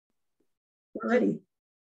Ready.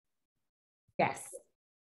 Yes.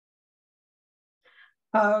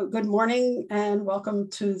 Good morning and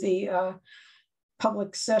welcome to the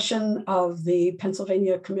public session of the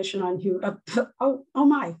Pennsylvania Commission on Human, oh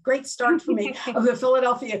my, great start for me, of the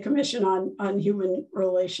Philadelphia Commission on Human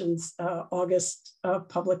Relations August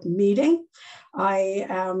public meeting. I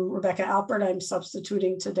am Rebecca Alpert. I'm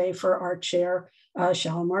substituting today for our chair,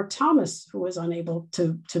 Shalimar Thomas, who is unable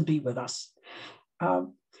to be with us.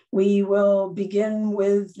 We will begin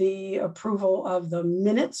with the approval of the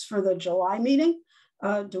minutes for the July meeting.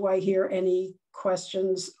 Do I hear any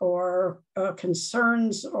questions or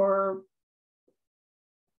concerns or?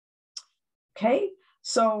 Okay,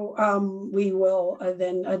 so we will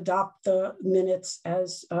then adopt the minutes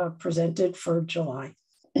as presented for July.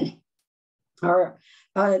 Our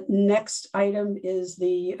next item is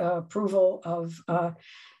the approval of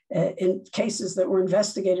in cases that were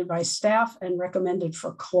investigated by staff and recommended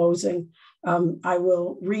for closing. I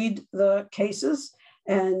will read the cases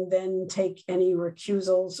and then take any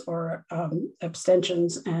recusals or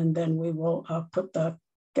abstentions, and then we will put the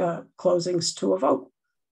closings to a vote.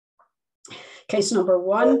 Case number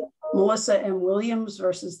 1, Melissa M. Williams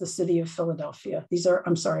versus the City of Philadelphia. These are,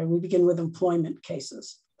 I'm sorry, we begin with employment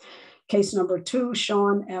cases. Case number 2,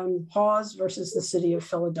 Sean M. Hawes versus the City of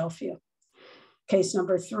Philadelphia. Case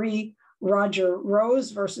number 3, Roger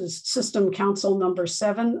Rose versus System Council number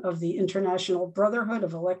 7 of the International Brotherhood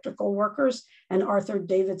of Electrical Workers and Arthur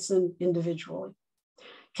Davidson individually.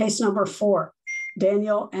 Case number 4,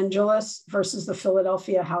 Daniel Angeles versus the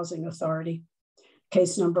Philadelphia Housing Authority.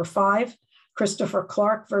 Case number 5, Christopher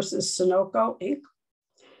Clark versus Sunoco Inc.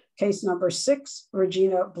 Case number 6,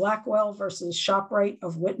 Regina Blackwell versus ShopRite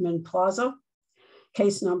of Whitman Plaza.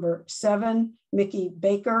 Case number 7, Mickey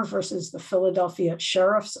Baker versus the Philadelphia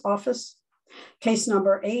Sheriff's Office. Case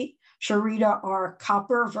number 8, Sharita R.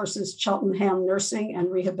 Copper versus Cheltenham Nursing and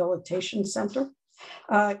Rehabilitation Center.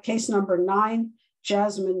 Case number 9,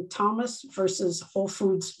 Jasmine Thomas versus Whole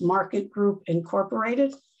Foods Market Group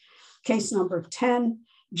Incorporated. Case number 10,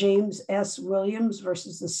 James S. Williams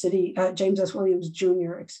versus the city, James S. Williams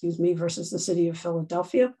Jr., excuse me, versus the City of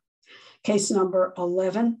Philadelphia. Case number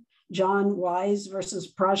 11, John Wise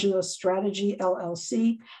versus Prajna Strategy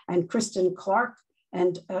LLC and Kristen Clark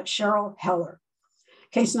and Cheryl Heller.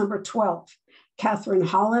 Case number 12, Catherine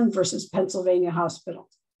Holland versus Pennsylvania Hospital.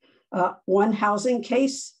 One housing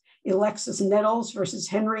case, Alexis Nettles versus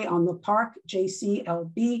Henry on the Park,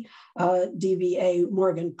 JCLB, DBA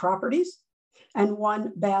Morgan Properties. And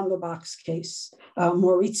one Ban the Box case,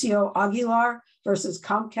 Mauricio Aguilar versus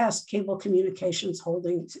Comcast Cable Communications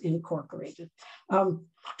Holdings Incorporated.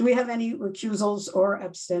 Do we have any recusals or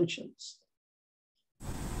abstentions?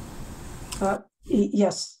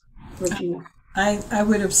 Yes, Regina. I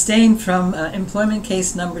would abstain from employment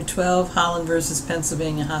case number 12, Holland versus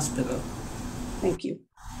Pennsylvania Hospital. Thank you.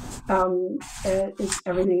 Is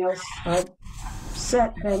everything else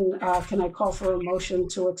set? Then can I call for a motion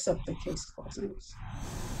to accept the case closings?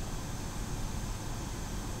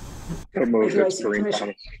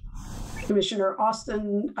 Commissioner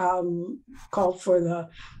Austin called for the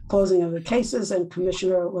closing of the cases, and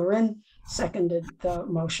Commissioner Lorin seconded the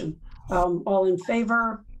motion. All in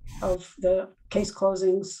favor of the case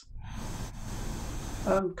closings?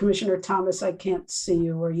 Commissioner Thomas, I can't see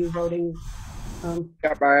you. Are you voting?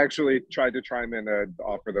 Yep, I actually tried to chime in and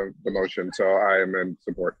offer the motion, so I am in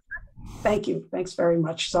support. Thank you. Thanks very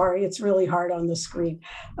much. Sorry, it's really hard on the screen.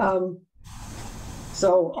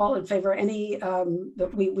 So all in favor, any,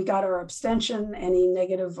 we got our abstention, any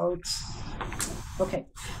negative votes? Okay,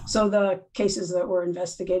 so the cases that were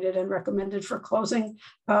investigated and recommended for closing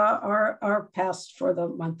are passed for the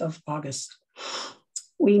month of August.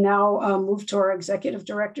 We now move to our Executive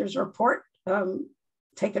Director's report.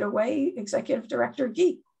 Take it away, Executive Director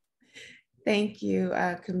Gee. Thank you,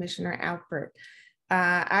 Commissioner Alpert.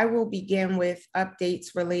 I will begin with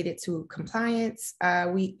updates related to compliance.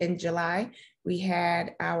 In July, we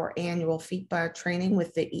had our annual FEPA training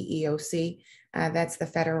with the EEOC. That's the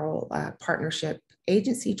Federal Partnership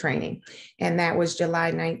Agency training. And that was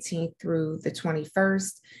July 19th through the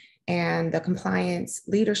 21st. And the compliance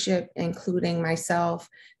leadership, including myself,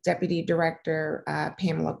 Deputy Director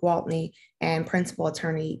Pamela Gwaltney, and Principal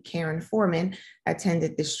Attorney Karen Foreman,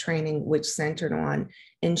 attended this training, which centered on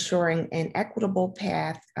ensuring an equitable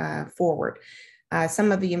path forward.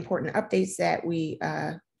 Some of the important updates that we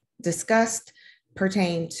discussed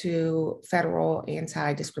pertain to federal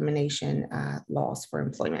anti-discrimination laws for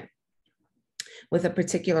employment, with a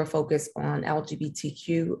particular focus on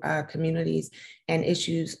LGBTQ communities and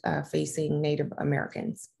issues facing Native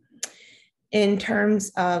Americans. In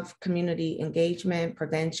terms of community engagement,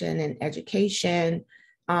 prevention, and education,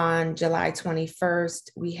 on July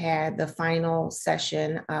 21st, we had the final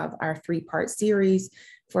session of our 3-part series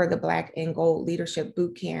for the Black and Gold Leadership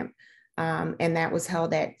Bootcamp. And that was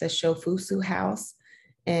held at the Shofusu House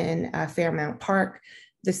in Fairmount Park.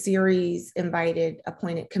 The series invited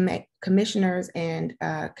appointed commissioners and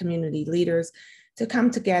community leaders to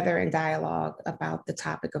come together and dialogue about the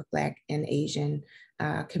topic of Black and Asian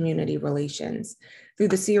community relations. Through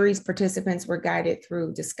the series, participants were guided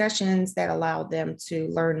through discussions that allowed them to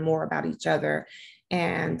learn more about each other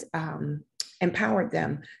and empowered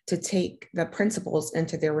them to take the principles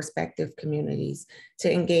into their respective communities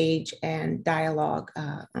to engage and dialogue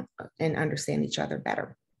and understand each other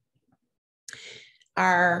better.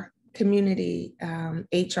 Our community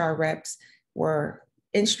HR reps were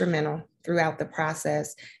instrumental throughout the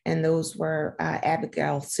process, and those were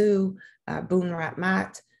Abigail Sue, Boone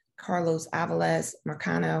Ratmat, Carlos Aviles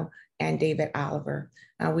Marcano, and David Oliver.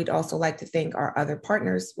 We'd also like to thank our other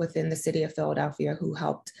partners within the City of Philadelphia who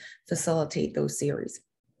helped facilitate those series.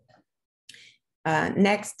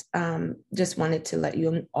 Next, just wanted to let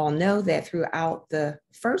you all know that throughout the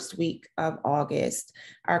first week of August,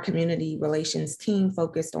 our community relations team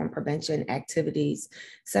focused on prevention activities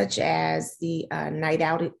such as the night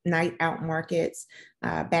out markets,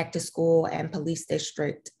 back to school, and police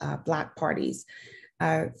district block parties.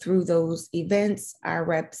 Through those events, our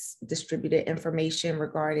reps distributed information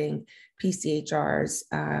regarding PCHR's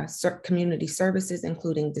community services,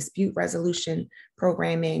 including dispute resolution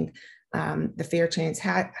programming, the fair chance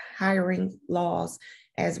hiring laws,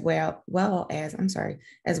 as well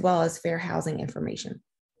as fair housing information.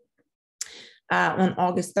 On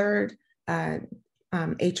August 3rd,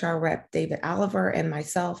 HR Rep David Oliver and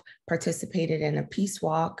myself participated in a peace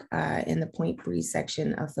walk in the Point Breeze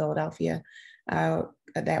section of Philadelphia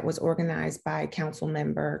that was organized by Council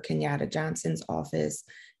Member Kenyatta Johnson's office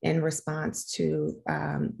in response to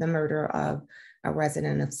the murder of a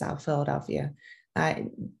resident of South Philadelphia.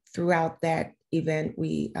 Throughout that event,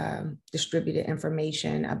 we distributed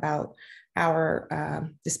information about our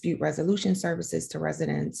dispute resolution services to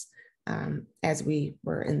residents as we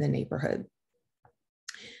were in the neighborhood.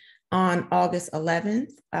 On August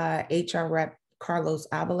 11th, HR Rep Carlos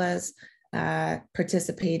Aviles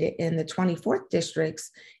participated in the 24th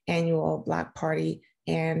District's annual block party,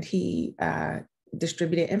 and he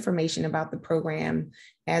distributed information about the program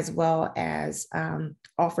as well as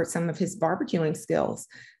offered some of his barbecuing skills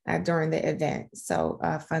during the event. So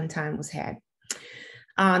a fun time was had.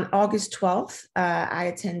 On August 12th, I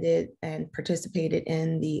attended and participated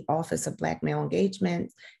in the Office of Black Male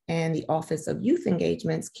Engagement and the Office of Youth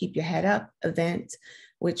Engagement's Keep Your Head Up event,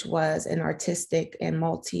 which was an artistic and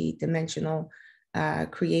multi-dimensional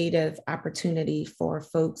creative opportunity for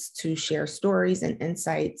folks to share stories and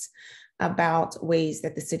insights about ways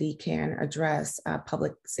that the city can address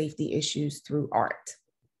public safety issues through art.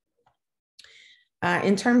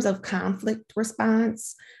 In terms of conflict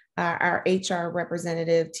response, our HR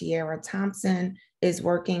representative, Tiara Thompson, is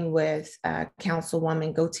working with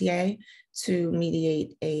Councilwoman Gauthier to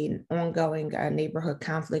mediate an ongoing neighborhood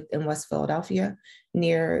conflict in West Philadelphia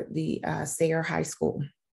near the Sayre High School.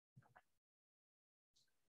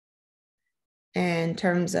 In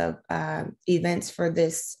terms of events for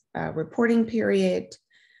this reporting period,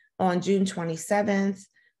 on June 27th,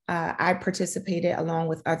 I participated along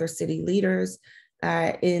with other city leaders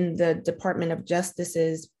in the Department of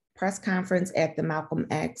Justice's press conference at the Malcolm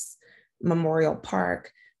X Memorial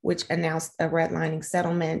Park, which announced a redlining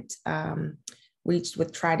settlement reached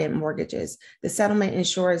with Trident Mortgages. The settlement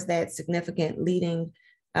ensures that significant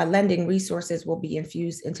lending resources will be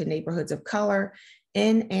infused into neighborhoods of color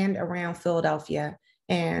in and around Philadelphia,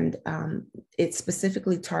 and it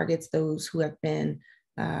specifically targets those who have been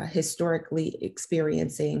historically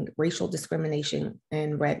experiencing racial discrimination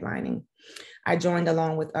and redlining. I joined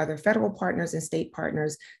along with other federal partners and state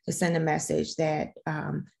partners to send a message that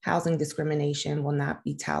housing discrimination will not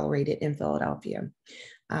be tolerated in Philadelphia.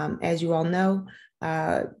 As you all know,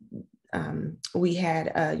 we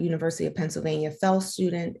had a University of Pennsylvania Fell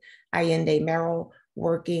student, Allende Merrill,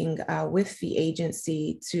 working with the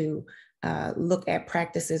agency to look at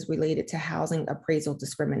practices related to housing appraisal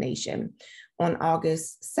discrimination. On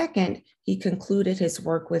August 2nd, he concluded his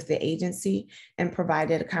work with the agency and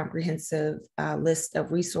provided a comprehensive list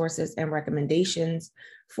of resources and recommendations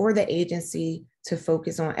for the agency to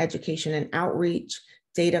focus on education and outreach,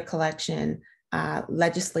 data collection,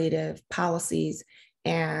 legislative policies,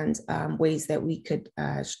 and ways that we could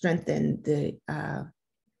strengthen the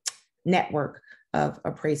network of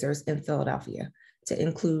appraisers in Philadelphia to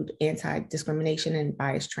include anti-discrimination and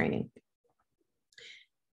bias training.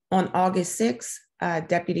 On August 6th,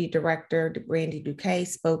 Deputy Director Randy Duque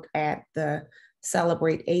spoke at the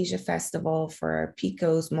Celebrate Asia Festival for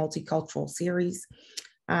PICO's Multicultural Series,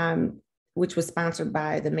 which was sponsored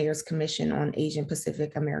by the Mayor's Commission on Asian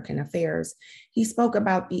Pacific American Affairs. He spoke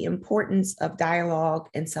about the importance of dialogue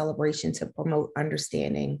and celebration to promote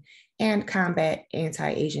understanding and combat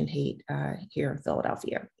anti-Asian hate here in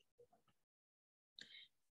Philadelphia.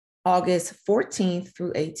 August 14th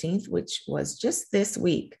through 18th, which was just this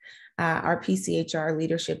week, our PCHR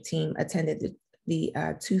leadership team attended the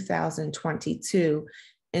 2022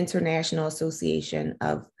 International Association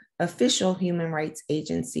of Official Human Rights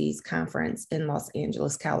Agencies Conference in Los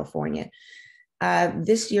Angeles, California.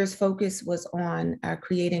 This year's focus was on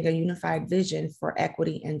creating a unified vision for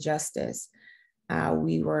equity and justice.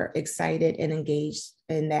 We were excited and engaged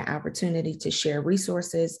in that opportunity to share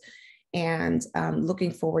resources and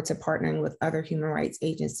looking forward to partnering with other human rights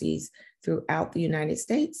agencies throughout the United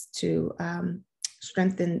States to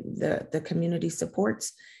strengthen the community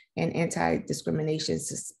supports and anti-discrimination,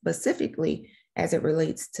 specifically as it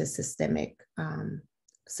relates to systemic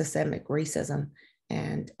racism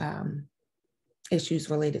and issues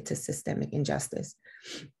related to systemic injustice.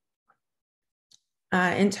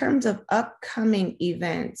 In terms of upcoming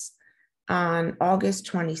events, on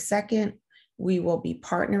August 22nd, we will be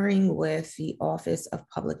partnering with the Office of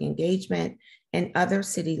Public Engagement and other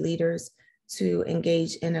city leaders to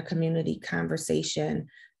engage in a community conversation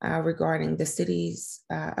regarding the city's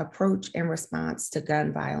approach and response to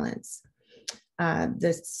gun violence.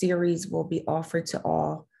 The series will be offered to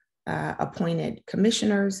all appointed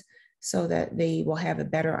commissioners so that they will have a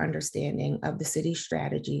better understanding of the city's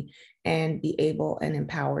strategy and be able and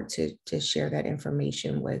empowered to share that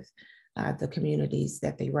information with the communities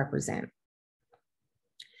that they represent.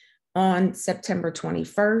 On September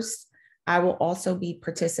 21st, I will also be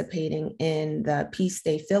participating in the Peace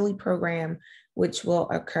Day Philly program, which will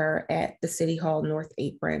occur at the City Hall North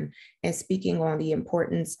Apron, and speaking on the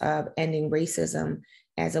importance of ending racism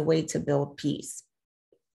as a way to build peace.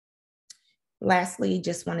 Lastly,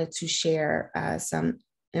 just wanted to share some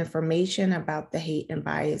information about the hate and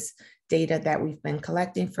bias data that we've been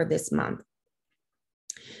collecting for this month.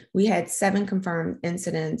 We had 7 confirmed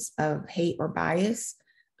incidents of hate or bias.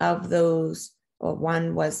 Of those,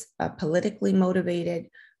 one was politically motivated,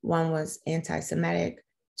 one was anti-Semitic,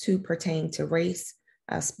 2 pertain to race,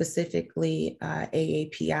 specifically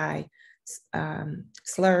AAPI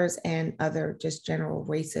slurs and other just general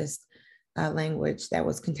racist language that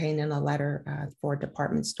was contained in a letter for a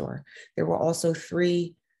department store. There were also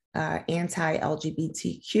 3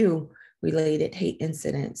 anti-LGBTQ related hate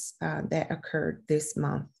incidents that occurred this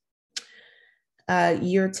month.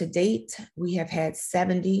 Year to date, we have had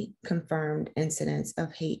 70 confirmed incidents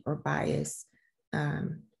of hate or bias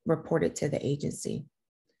reported to the agency.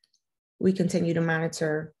 We continue to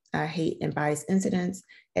monitor hate and bias incidents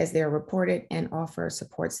as they're reported and offer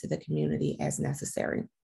supports to the community as necessary.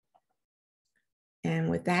 And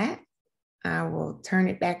with that, I will turn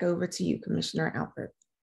it back over to you, Commissioner Alpert.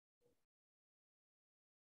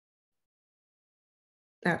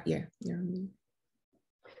 Yeah, you're on mute.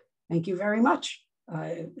 Thank you very much.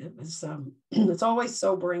 It's always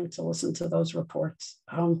sobering to listen to those reports.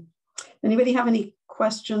 Anybody have any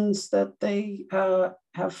questions that they have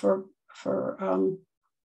for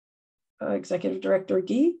Executive Director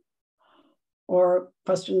Gee, or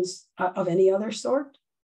questions of any other sort?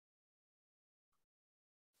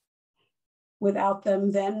 Without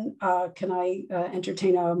them, then can I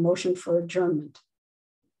entertain a motion for adjournment?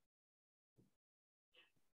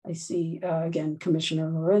 I see, again, Commissioner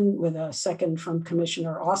Loren with a second from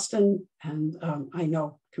Commissioner Austin. And I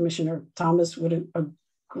know Commissioner Thomas would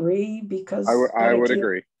agree because I would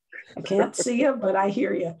agree. I can't see you, but I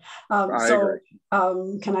hear you. So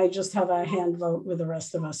can I just have a hand vote with the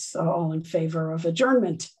rest of us all in favor of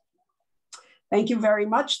adjournment? Thank you very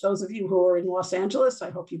much. Those of you who are in Los Angeles, I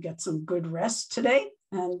hope you get some good rest today.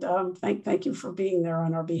 And thank you for being there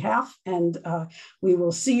on our behalf. And we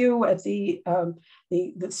will see you at the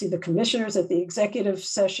commissioners at the executive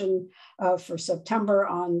session for September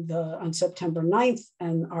on September 9th,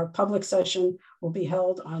 and our public session will be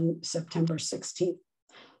held on September 16th.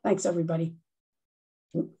 Thanks, everybody.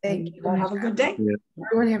 Thank you. Have a good day.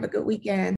 Everyone have a good weekend.